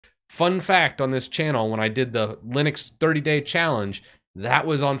Fun fact on this channel, when I did the Linux 30-day challenge, that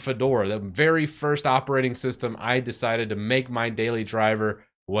was on Fedora. The very first operating system I decided to make my daily driver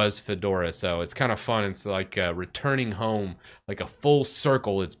was Fedora. So it's kind of fun. It's like returning home, like a full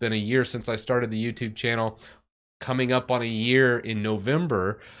circle. It's been a year since I started the YouTube channel, coming up on a year in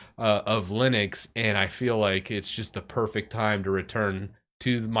November of Linux, and I feel like it's just the perfect time to return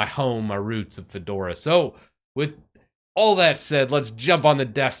to my home, my roots of Fedora. So with all that said, let's jump on the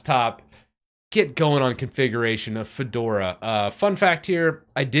desktop, get going on configuration of Fedora. Fun fact here,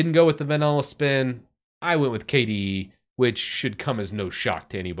 I didn't go with the vanilla spin. I went with KDE, which should come as no shock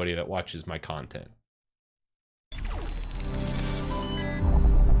to anybody that watches my content.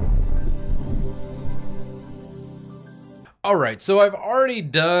 All right, so I've already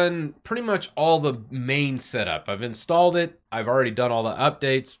done pretty much all the main setup. I've installed it. I've already done all the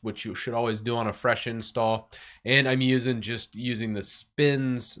updates, which you should always do on a fresh install. And I'm just using the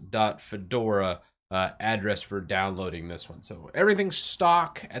spins.fedora address for downloading this one. So everything's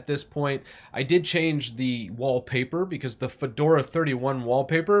stock at this point. I did change the wallpaper because the Fedora 31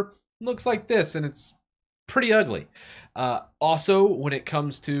 wallpaper looks like this, and it's pretty ugly. Also, when it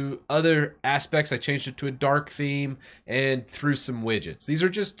comes to other aspects, I changed it to a dark theme and threw some widgets. These are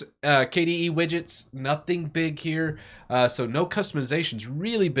just KDE widgets, nothing big here. So no customization's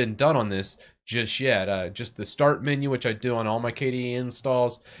really been done on this just yet. Just the start menu, which I do on all my KDE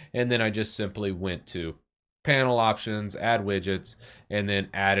installs, and then I just simply went to panel options, add widgets, and then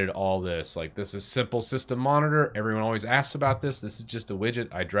added all this. Like, this is simple system monitor. Everyone always asks about this. This is just a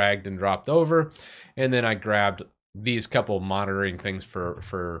widget I dragged and dropped over, and then I grabbed these couple monitoring things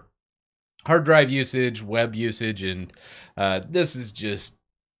for hard drive usage, web usage, and this is just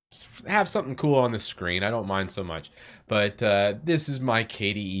have something cool on the screen. I don't mind so much, but this is my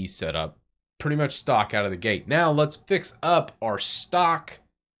KDE setup, pretty much stock out of the gate. Now let's fix up our stock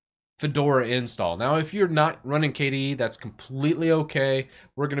Fedora install. Now, if you're not running KDE, that's completely okay.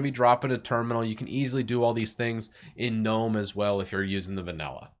 We're going to be dropping a terminal. You can easily do all these things in GNOME as well if you're using the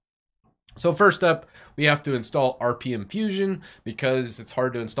vanilla. So first up, we have to install RPM Fusion because it's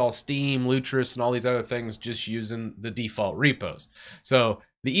hard to install Steam, Lutris, and all these other things just using the default repos. So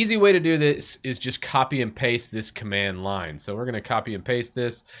the easy way to do this is just copy and paste this command line. So we're going to copy and paste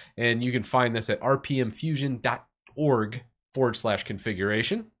this, and you can find this at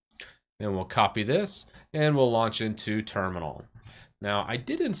rpmfusion.org/configuration. Then we'll copy this and we'll launch into terminal. Now, I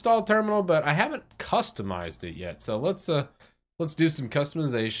did install terminal, but I haven't customized it yet. So let's do some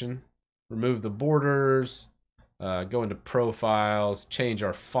customization. Remove the borders, go into profiles, change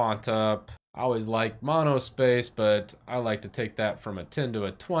our font up. I always like monospace, but I like to take that from a 10 to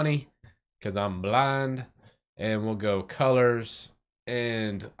a 20 because I'm blind. And we'll go colors,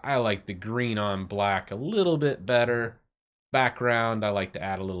 and I like the green on black a little bit better. Background, I like to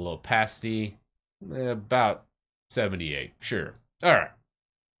add a little opacity, about 78, sure. All right,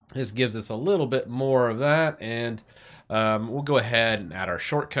 this gives us a little bit more of that, and we'll go ahead and add our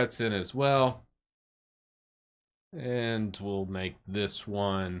shortcuts in as well. And we'll make this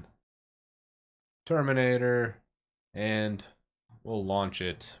one Terminator, and we'll launch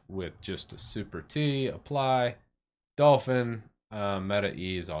it with just a super T, apply, Dolphin, Meta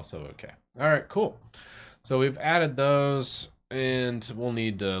E is also okay. All right, cool. So we've added those, and we'll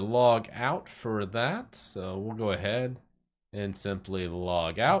need to log out for that. So we'll go ahead and simply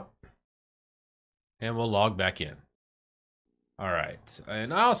log out, and we'll log back in. All right,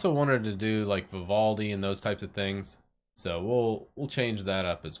 and I also wanted to do like Vivaldi and those types of things, so we'll change that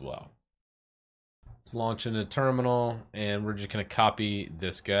up as well. Let's launch into terminal, and we're just gonna copy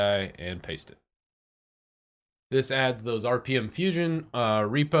this guy and paste it. This adds those RPM Fusion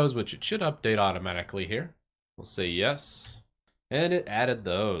repos, which it should update automatically here. We'll say yes, and it added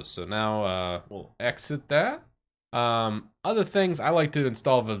those. So now we'll exit that. Other things, I like to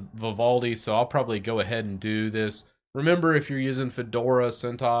install Vivaldi, so I'll probably go ahead and do this. Remember, if you're using Fedora,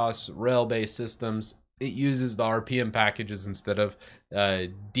 CentOS, Rail-based systems, it uses the RPM packages instead of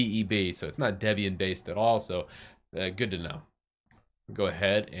DEB, so it's not Debian-based at all, so good to know. Go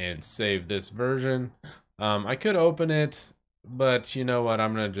ahead and save this version. I could open it, but you know what?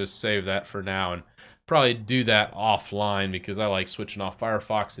 I'm going to just save that for now and probably do that offline because I like switching off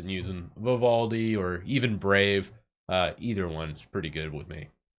Firefox and using Vivaldi or even Brave. Either one's pretty good with me.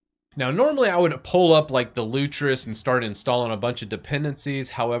 Now, normally I would pull up like the Lutris and start installing a bunch of dependencies.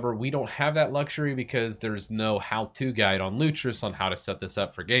 However, we don't have that luxury because there's no how-to guide on Lutris on how to set this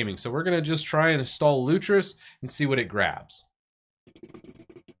up for gaming. So we're going to just try and install Lutris and see what it grabs.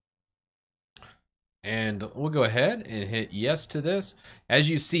 And we'll go ahead and hit yes to this. As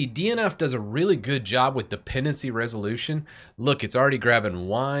you see, DNF does a really good job with dependency resolution. Look, it's already grabbing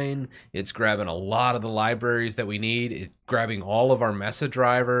wine. It's grabbing a lot of the libraries that we need. It's grabbing all of our Mesa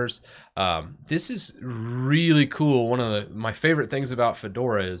drivers. This is really cool. One of my favorite things about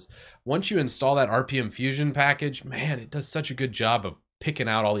Fedora is once you install that RPM Fusion package, man, it does such a good job of picking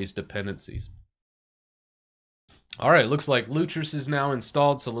out all these dependencies. All right, looks like Lutris is now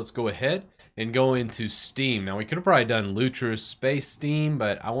installed, so let's go ahead and go into Steam. Now, we could have probably done Lutris space Steam,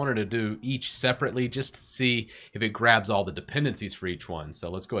 but I wanted to do each separately just to see if it grabs all the dependencies for each one.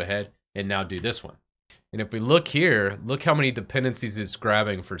 So let's go ahead and now do this one. And if we look here, look how many dependencies it's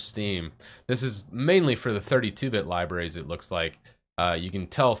grabbing for Steam. This is mainly for the 32-bit libraries, it looks like. You can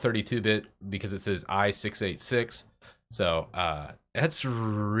tell 32-bit because it says i686. So that's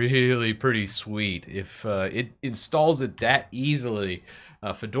really pretty sweet. If it installs it that easily,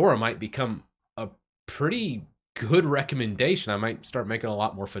 Fedora might become a pretty good recommendation. I might start making a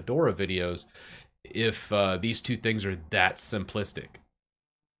lot more Fedora videos if these two things are that simplistic.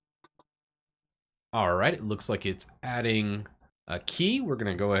 All right, it looks like it's adding a key. We're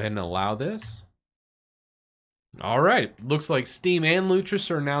gonna go ahead and allow this. All right, looks like Steam and Lutris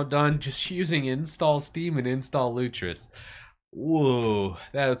are now done just using install Steam and install Lutris. Whoa,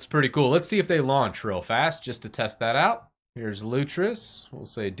 that's pretty cool. Let's see if they launch real fast just to test that out. Here's Lutris. We'll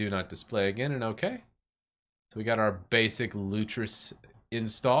say do not display again and okay. So we got our basic Lutris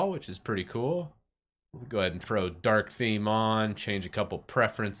install, which is pretty cool. We'll go ahead and throw dark theme on, change a couple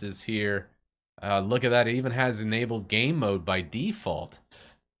preferences here. Look at that, it even has enabled game mode by default.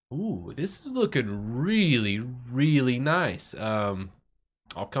 Ooh, this is looking really, really nice. I'll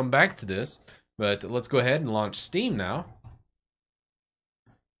come back to this, but let's go ahead and launch Steam now.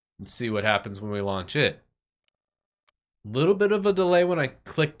 And see what happens when we launch it. Little bit of a delay when I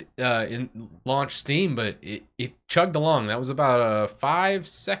clicked launch Steam, but it chugged along. That was about a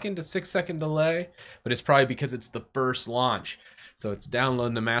 5-second to 6-second delay, but it's probably because it's the first launch. So it's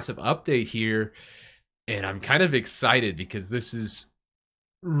downloading a massive update here, and I'm kind of excited because this is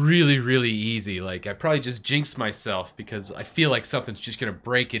really, really easy. Like, I probably just jinxed myself because I feel like something's just gonna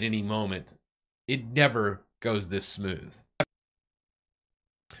break at any moment. It never goes this smooth.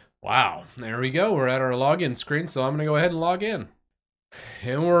 Wow, there we go. We're at our login screen, so I'm gonna go ahead and log in.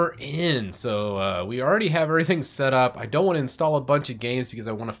 And we're in. So we already have everything set up. I don't want to install a bunch of games because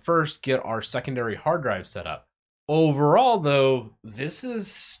I want to first get our secondary hard drive set up. Overall, though, this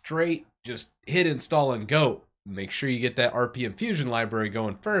is straight just hit install and go. Make sure you get that RPM Fusion library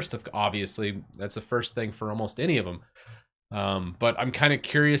going first. Obviously, that's the first thing for almost any of them. But I'm kind of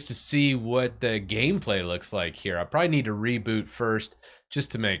curious to see what the gameplay looks like here. I probably need to reboot first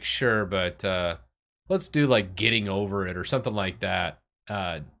just to make sure, but let's do like Getting Over It or something like that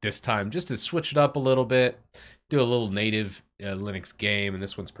this time, just to switch it up a little bit, do a little native Linux game, and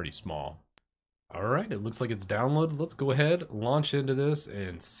this one's pretty small. All right, it looks like it's downloaded. Let's go ahead, launch into this,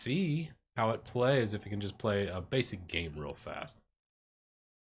 and see how it plays, if it can just play a basic game real fast.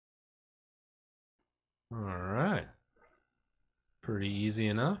 All right. Pretty easy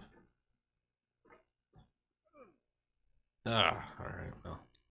enough. All right, well.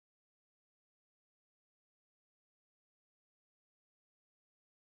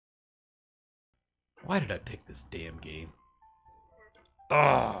 Why did I pick this damn game?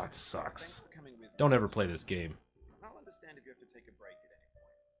 Oh, it sucks. Don't ever play this game. I'll understand if you have to take a break at any point.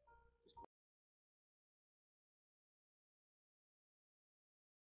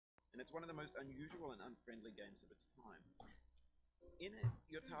 And it's one of the most unusual and unfriendly games of its time. In it,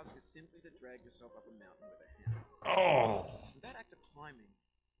 your task is simply to drag yourself up a mountain with a hammer. Oh! That act of climbing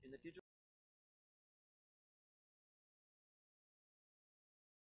in the digital...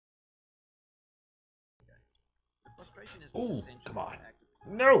 The frustration is come on.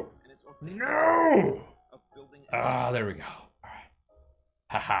 No! No! Ah, there we go. Alright.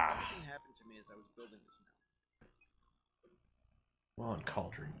 Haha. Something happened to me as I was building this mountain. Come on,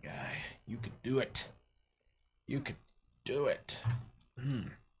 Cauldron guy. You could do it. You could do it.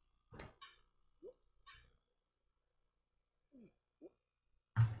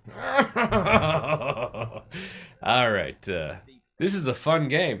 All right. This is a fun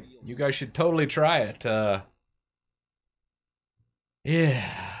game. You guys should totally try it. Yeah.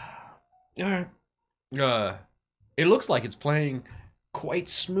 All right. It looks like it's playing quite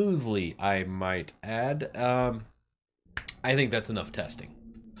smoothly, I might add. I think that's enough testing.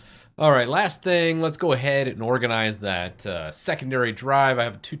 All right, last thing, let's go ahead and organize that secondary drive. I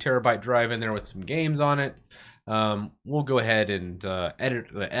have a 2 terabyte drive in there with some games on it. We'll go ahead and edit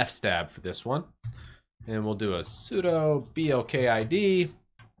the fstab for this one. And we'll do a sudo blkid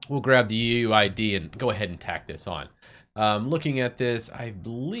we'll grab the UUID and go ahead and tack this on. Looking at this, I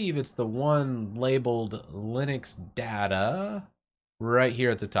believe it's the one labeled Linux data right here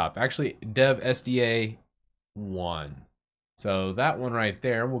at the top. Actually, dev SDA 1. So that one right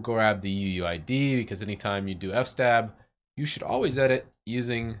there, we'll grab the UUID because anytime you do fstab, you should always edit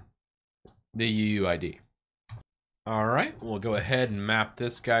using the UUID. All right, we'll go ahead and map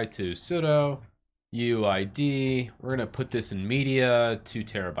this guy to sudo UUID. We're going to put this in media, 2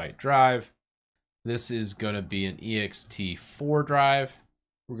 terabyte drive. This is going to be an ext4 drive.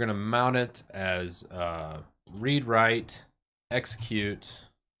 We're going to mount it as read write execute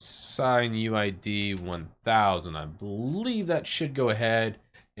sign UID 1000. I believe that should go ahead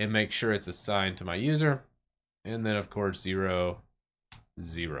and make sure it's assigned to my user. And then of course 0,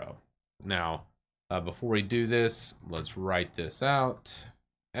 0. Now, before we do this, let's write this out.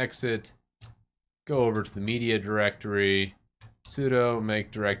 Exit, go over to the media directory, sudo make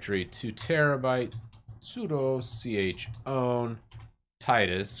directory 2 terabyte, sudo chown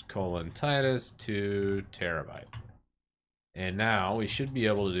Titus Titus 2 terabyte. And now we should be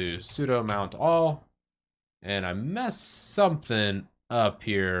able to do sudo mount all. And I messed something up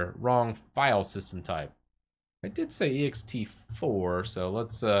here, wrong file system type. I did say ext4, so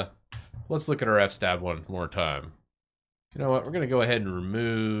let's look at our fstab one more time. You know what? We're gonna go ahead and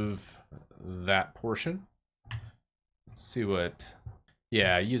remove that portion. Let's see what.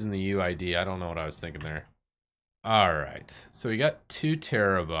 Yeah, using the UID. I don't know what I was thinking there. All right, so we got 2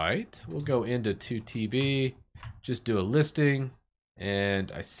 terabyte. We'll go into 2TB. Just do a listing,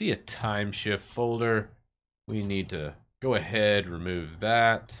 and I see a time shift folder. We need to go ahead, remove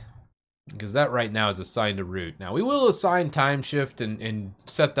that, because that right now is assigned to root. Now we will assign time shift and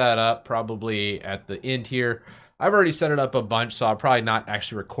set that up probably at the end here. I've already set it up a bunch, so I'll probably not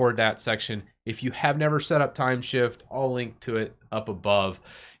actually record that section. If you have never set up time shift, I'll link to it up above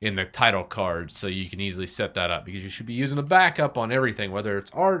in the title card so you can easily set that up, because you should be using a backup on everything, whether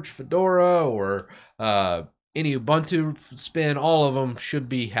it's Arch, Fedora, or any Ubuntu spin. All of them should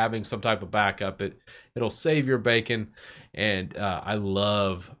be having some type of backup. It'll save your bacon, and I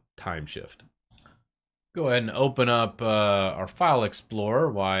love time shift. Go ahead and open up our file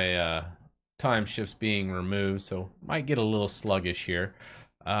explorer while time shift's being removed, so might get a little sluggish here.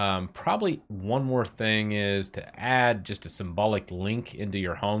 Probably one more thing is to add just a symbolic link into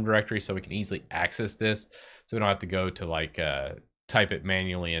your home directory so we can easily access this, so we don't have to go to like type it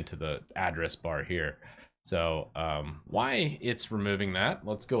manually into the address bar here. So why it's removing that,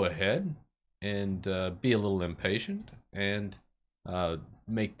 let's go ahead and be a little impatient and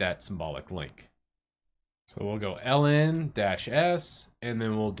make that symbolic link. So we'll go ln-s, and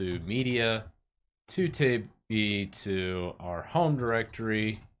then we'll do media 2TB to our home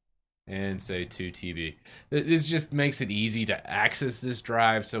directory and say 2TB. This just makes it easy to access this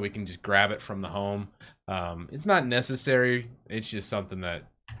drive so we can just grab it from the home. It's not necessary. It's just something that,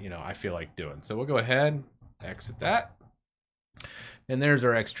 you know, I feel like doing. So we'll go ahead, exit that. And there's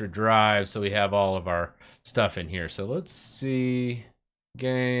our extra drive. So we have all of our stuff in here. So let's see,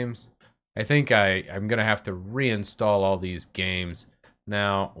 games. I think I'm going to have to reinstall all these games.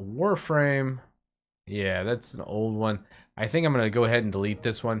 Now, Warframe, yeah, that's an old one. I think I'm going to go ahead and delete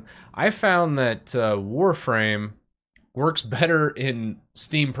this one. I found that Warframe works better in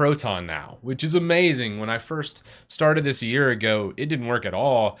Steam Proton now, which is amazing. When I first started this a year ago, it didn't work at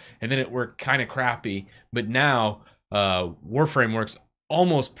all, and then it worked kind of crappy. But now, Warframe works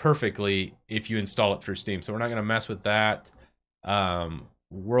almost perfectly if you install it through Steam. So we're not going to mess with that.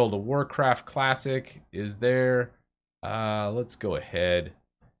 World of Warcraft Classic is there. Let's go ahead,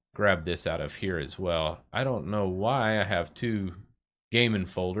 grab this out of here as well. I don't know why I have 2 gaming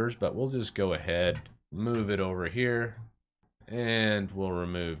folders, but we'll just go ahead, move it over here, and we'll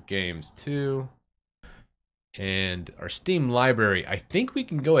remove games 2. And our Steam library, I think we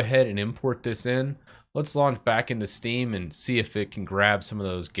can go ahead and import this in. Let's launch back into Steam and see if it can grab some of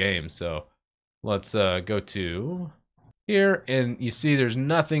those games. So let's go to here, and you see there's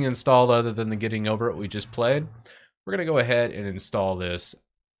nothing installed other than the Getting Over It we just played. We're gonna go ahead and install this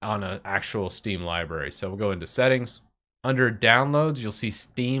on an actual Steam library. So we'll go into settings. Under downloads, you'll see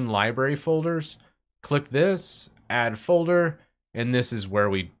Steam library folders. Click this, add folder, and this is where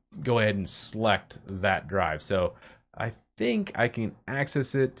we go ahead and select that drive. So I think I can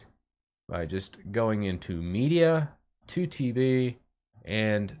access it by just going into media, 2TB,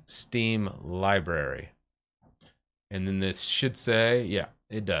 and Steam library. And then this should say, yeah,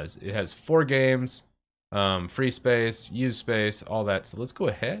 it does. It has 4 games, free space, use space, all that. So let's go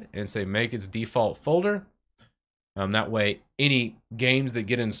ahead and say make its default folder. That way, any games that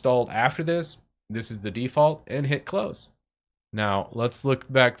get installed after this, this is the default, and hit close. Now, let's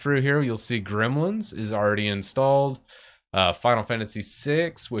look back through here. You'll see Gremlins is already installed. Final Fantasy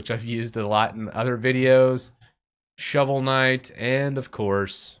VI, which I've used a lot in other videos. Shovel Knight, and of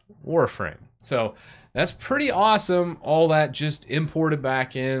course, Warframe. So that's pretty awesome. All that just imported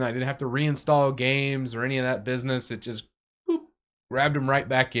back in. I didn't have to reinstall games or any of that business. It just boop, grabbed them right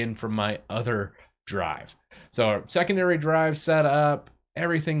back in from my other drive. So our secondary drive set up,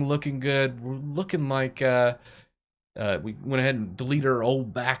 everything looking good. We're looking like we went ahead and deleted our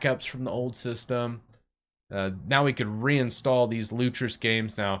old backups from the old system. Now we could reinstall these Lutris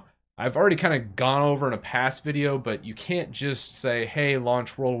games. Now, I've already kind of gone over in a past video, but you can't just say, hey,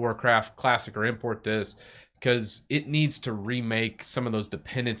 launch World of Warcraft Classic or import this, because it needs to remake some of those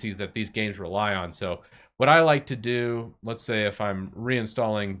dependencies that these games rely on. So what I like to do, let's say if I'm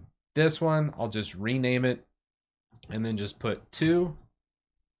reinstalling this one, I'll just rename it and then just put 2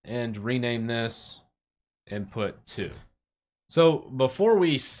 and rename this and put 2. So before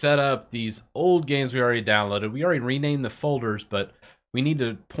we set up these old games we already downloaded, we already renamed the folders, but we need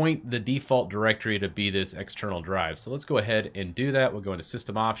to point the default directory to be this external drive. So let's go ahead and do that. We'll go into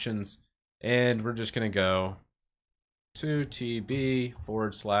System Options, and we're just going to go to tb/games.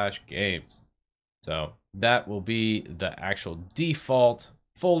 So that will be the actual default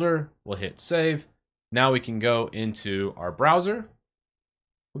folder. We'll hit Save. Now we can go into our browser.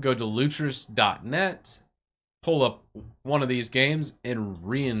 We'll go to lutris.net, pull up one of these games, and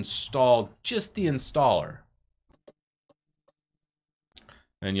reinstall just the installer.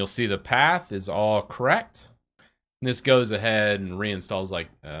 And you'll see the path is all correct. And this goes ahead and reinstalls like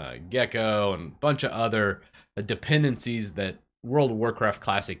Gecko and a bunch of other dependencies that World of Warcraft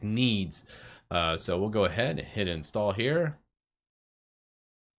Classic needs. So we'll go ahead and hit install here.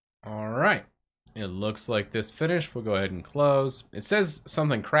 All right. It looks like this finished. We'll go ahead and close. It says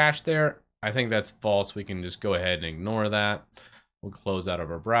something crashed there. I think that's false. We can just go ahead and ignore that. We'll close out of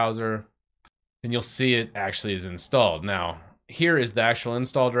our browser. And you'll see it actually is installed. Now, here is the actual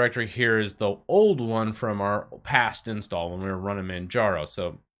install directory. Here is the old one from our past install when we were running Manjaro.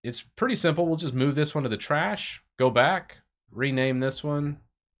 So it's pretty simple. We'll just move this one to the trash, go back, rename this one,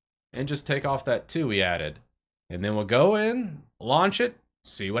 and just take off that 2 we added. And then we'll go in, launch it,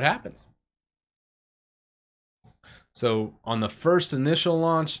 see what happens. So on the first initial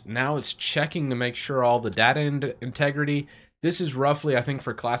launch, now it's checking to make sure all the data integrity. This is roughly, I think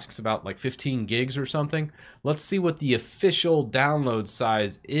for Classics, about like 15 gigs or something. Let's see what the official download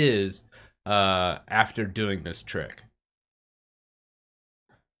size is after doing this trick.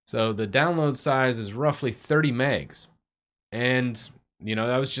 So the download size is roughly 30 megs. And, you know,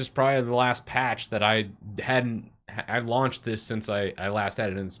 that was just probably the last patch that I launched this since I last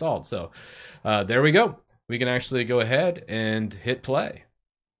had it installed. So there we go. We can actually go ahead and hit play.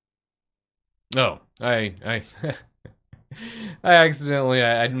 Oh, I accidentally,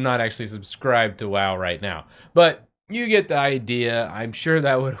 I'm not actually subscribed to WoW right now, but you get the idea. I'm sure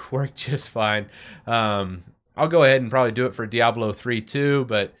that would work just fine. I'll go ahead and probably do it for Diablo 3 too,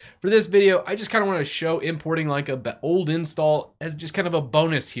 but for this video, I just kind of want to show importing like a old install as just kind of a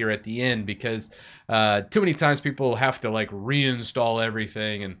bonus here at the end, because too many times people have to like reinstall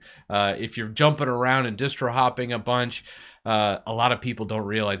everything, and if you're jumping around and distro hopping a bunch, a lot of people don't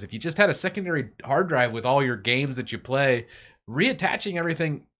realize if you just had a secondary hard drive with all your games that you play, reattaching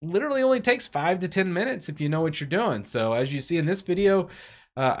everything literally only takes 5 to 10 minutes if you know what you're doing. So as you see in this video,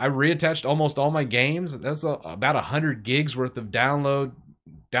 I reattached almost all my games. That's about 100 gigs worth of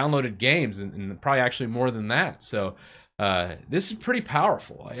downloaded games, and probably actually more than that. So this is pretty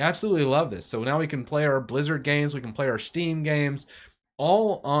powerful. I absolutely love this. So now we can play our Blizzard games, we can play our Steam games,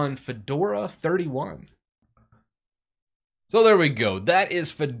 all on Fedora 31. So there we go. That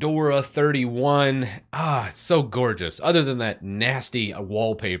is Fedora 31. Ah, it's so gorgeous. Other than that nasty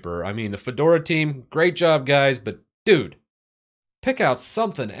wallpaper. I mean, the Fedora team, great job, guys. But dude, pick out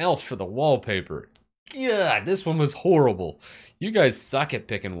something else for the wallpaper. Yeah, this one was horrible. You guys suck at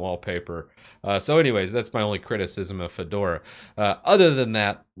picking wallpaper. So anyways, that's my only criticism of Fedora. Other than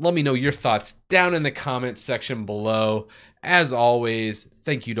that, let me know your thoughts down in the comments section below. As always,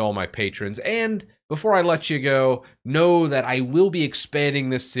 thank you to all my patrons. And before I let you go, know that I will be expanding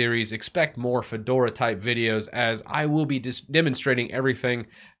this series. Expect more Fedora-type videos, as I will be demonstrating everything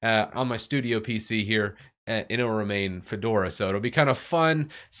on my studio PC here. And it'll remain Fedora, so it'll be kind of fun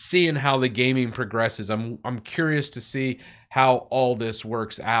seeing how the gaming progresses. I'm curious to see how all this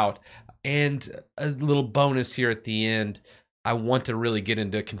works out. And a little bonus here at the end, I want to really get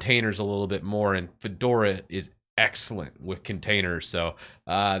into containers a little bit more, and Fedora is excellent with containers. So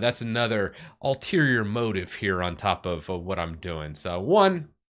that's another ulterior motive here on top of what I'm doing. So one,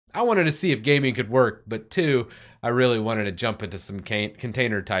 I wanted to see if gaming could work, but two, I really wanted to jump into some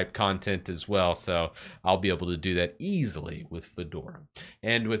container type content as well, so I'll be able to do that easily with Fedora.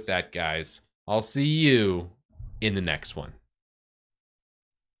 And with that, guys, I'll see you in the next one.